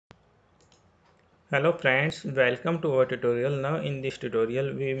Hello friends, welcome to our tutorial. Now in this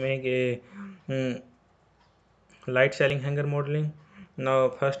tutorial we make a mm, light selling hanger modeling. Now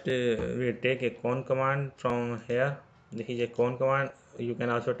first we take a cone command from here. This is a cone command. You can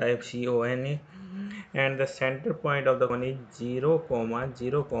also type CONE, and the center point of the cone is 0 comma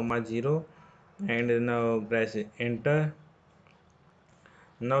 0 comma 0, and now press enter.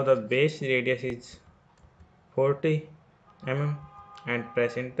 Now the base radius is 40 mm and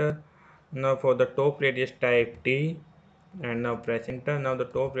press enter. Now for the top radius type T and now press enter. Now the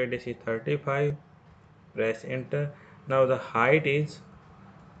top radius is 35, press enter. Now the height is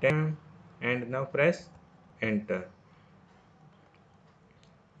 10 and now press enter.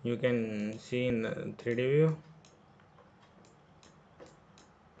 You can see in the 3D view.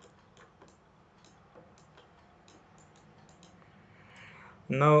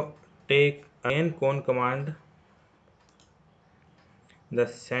 Now take again cone command. The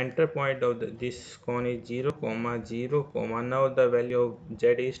center point of this cone is 0 comma 0 comma, now the value of z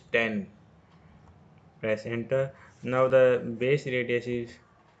is 10, press enter. Now the base radius is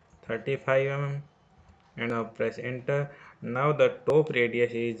 35 mm and now press enter. Now the top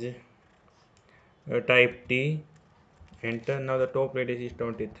radius is type T, enter. Now the top radius is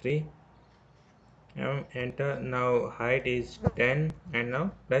 23 mm, enter. Now height is 10 and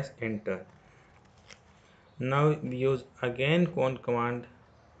now press enter. Now we use again cone command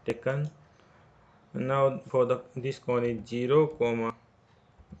taken. Now for the this cone is 0 comma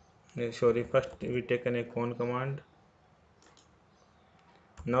sorry, first we taken a cone command.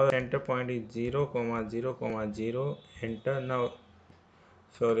 Now the center point is 0 comma 0 comma 0, enter. Now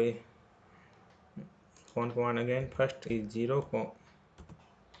sorry, cone command again. First is 0 comma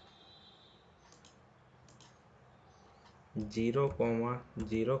 0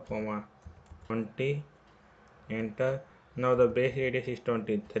 comma 20, enter. Now the base radius is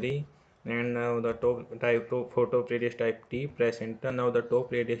 23 and now the top type for top radius type T, press enter. Now the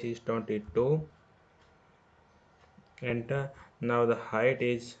top radius is 22, enter. Now the height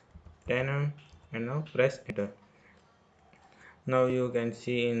is 10 mm and now press enter. Now you can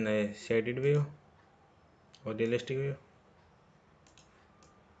see in a shaded view or realistic view.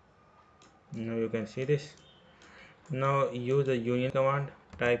 Now you can see this. Now use the union command,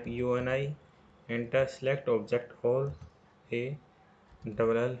 type UNI, enter, select object all A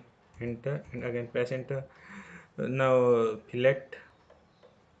double L, enter, and again press enter. Now select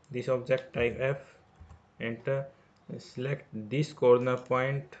this object, type F, enter, select this corner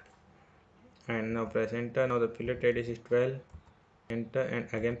point and now press enter. Now the fillet radius is 12, enter, and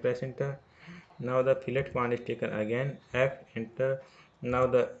again press enter. Now the fillet command is taken again, F, enter. Now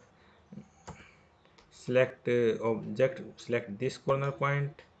the select object, select this corner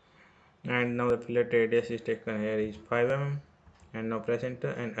point and now the fillet radius is taken here is 5 mm and now press enter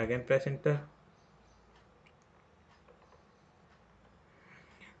and again press enter.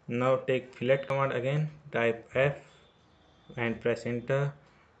 Now take fillet command again, type F and press enter.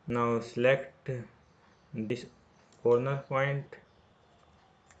 Now select this corner point,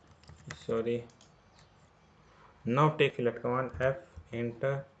 sorry. Now take fillet command F,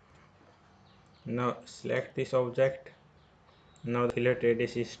 enter. Now select this object. Now the fillet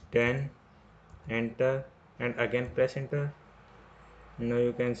radius is 10, enter, and again press enter. Now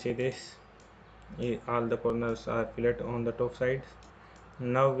you can see this, all the corners are fillet on the top sides.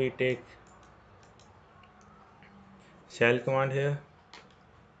 Now we take shell command here.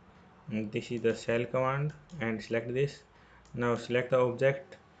 This is the shell command and select this. Now select the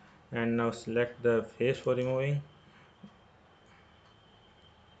object and now select the face for removing.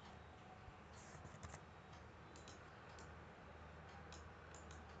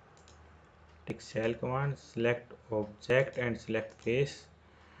 Take shell command, select object and select face,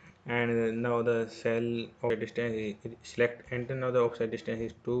 and now the shell offset distance is, select enter. Now the offset distance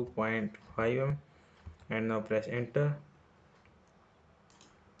is 2.5 mm and now press enter.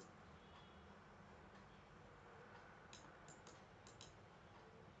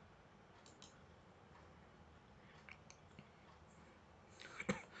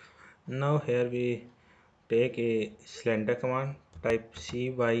 Now here we take a cylinder command, type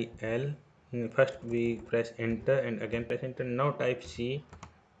CYL. First we press enter and again press enter. Now type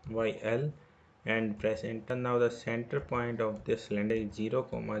CYL and press enter. Now the center point of this cylinder is 0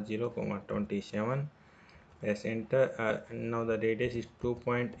 comma 0 comma 27, press enter. Now the radius is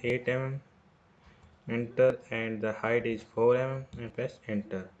 2.8 mm, enter, and the height is 4 mm and press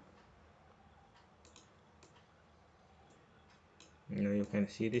enter. Now you can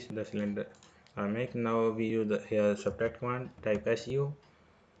see this, the cylinder are make. Now we use the here subtract command, type SU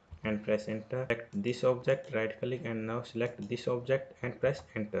and press enter. Select this object, right click and now select this object and press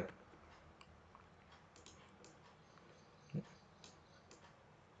enter.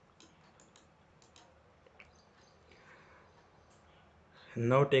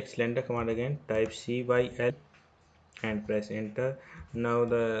 Now take cylinder command again, type CYL and press enter. Now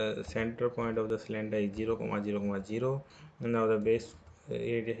the center point of the cylinder is 0, 0, 0. Now the base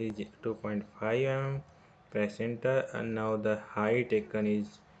area is 2.5 mm. Press enter, and now the height taken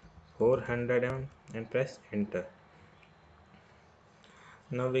is 400 mm and press enter.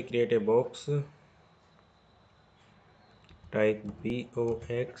 Now we create a box, type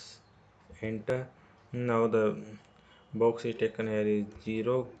box, enter. Now the box is taken here is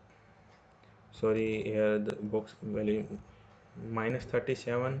 0, sorry, here the box value minus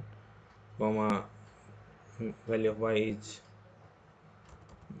 37 comma value of y is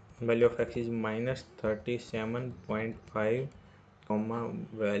value of x is minus 37.5 comma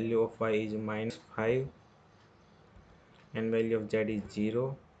value of y is minus 5 and value of z is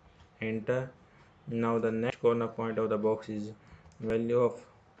 0. Enter. Now the next corner point of the box is value of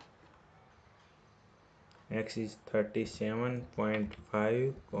x is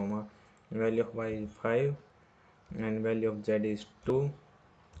 37.5 comma value of y is 5 and value of z is 2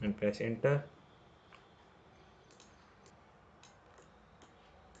 and press enter.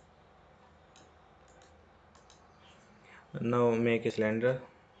 Now make a cylinder,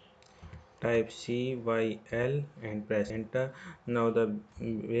 type CYL and press enter. Now the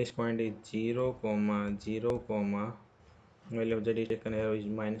base point is 0, 0, value of z is taken here is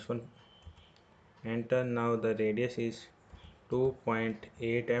minus 1. Enter. Now the radius is 2.8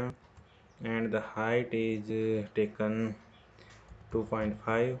 mm and the height is taken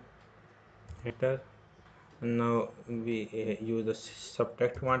 2.5. Enter. Now we use the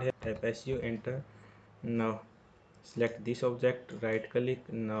subtract command here, type SU, enter. Now select this object, right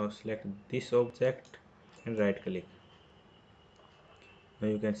click. Now select this object and right click. Now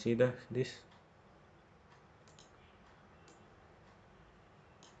you can see this.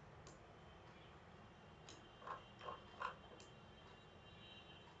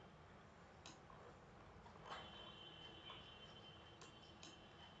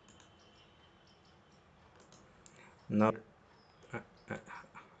 Now uh, uh,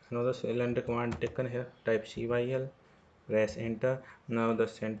 another cylinder command taken here, type CYL, press enter. Now the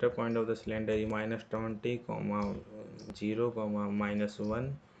center point of the cylinder is minus 20 comma 0 comma minus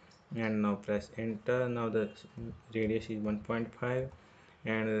 1 and now press enter. Now the radius is 1.5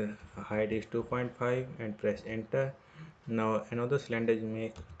 and height is 2.5 and press enter. Now another cylinder is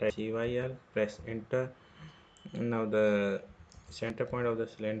make, type CYL, press enter. Now the center point of the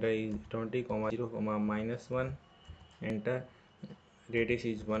cylinder is 20 comma 0 comma minus 1, enter. Radius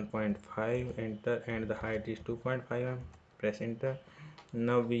is 1.5, enter, and the height is 2.5 mm. Press enter.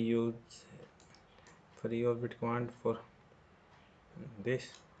 Now we use free orbit command for this.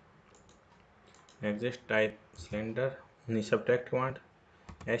 Exist, type cylinder, subtract command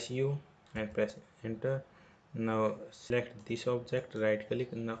SU and press enter. Now select this object, right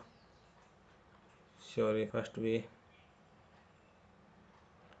click. Now sorry, first we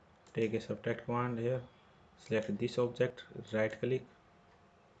take a subtract command here. Select this object, right click.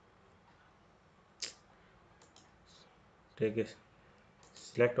 Take a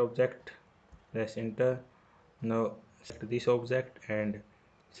select object, press enter. Now select this object and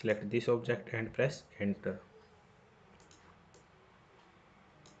select this object and press enter.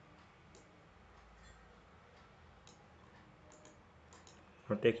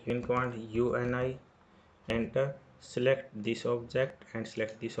 Now take union command UNI, enter, select this object and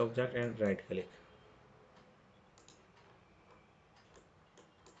select this object and right click.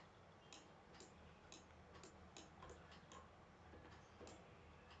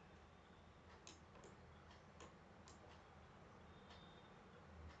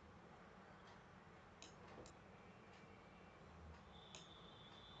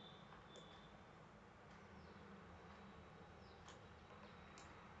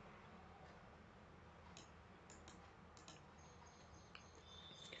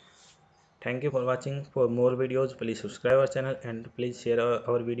 Thank you for watching. For more videos please subscribe our channel and please share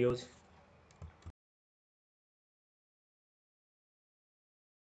our videos.